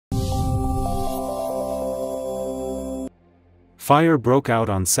Fire broke out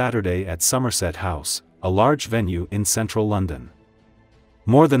on Saturday at Somerset House, a large venue in central London.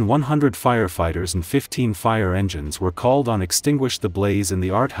 More than 100 firefighters and 15 fire engines were called on to extinguish the blaze in the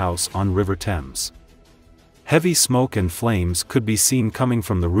art house on River Thames. Heavy smoke and flames could be seen coming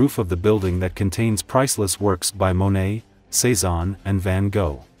from the roof of the building that contains priceless works by Monet, Cezanne and Van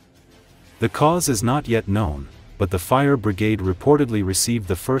Gogh. The cause is not yet known, but the fire brigade reportedly received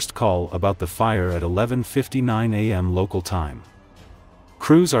the first call about the fire at 11:59 a.m. local time.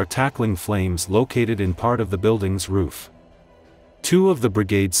 Crews are tackling flames located in part of the building's roof. 2 of the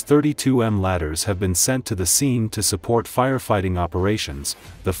brigade's 32M ladders have been sent to the scene to support firefighting operations,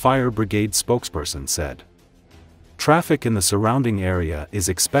 the Fire Brigade spokesperson said. Traffic in the surrounding area is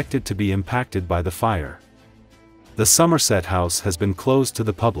expected to be impacted by the fire. The Somerset House has been closed to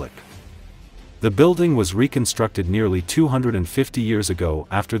the public. The building was reconstructed nearly 250 years ago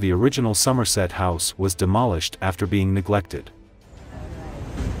after the original Somerset House was demolished after being neglected.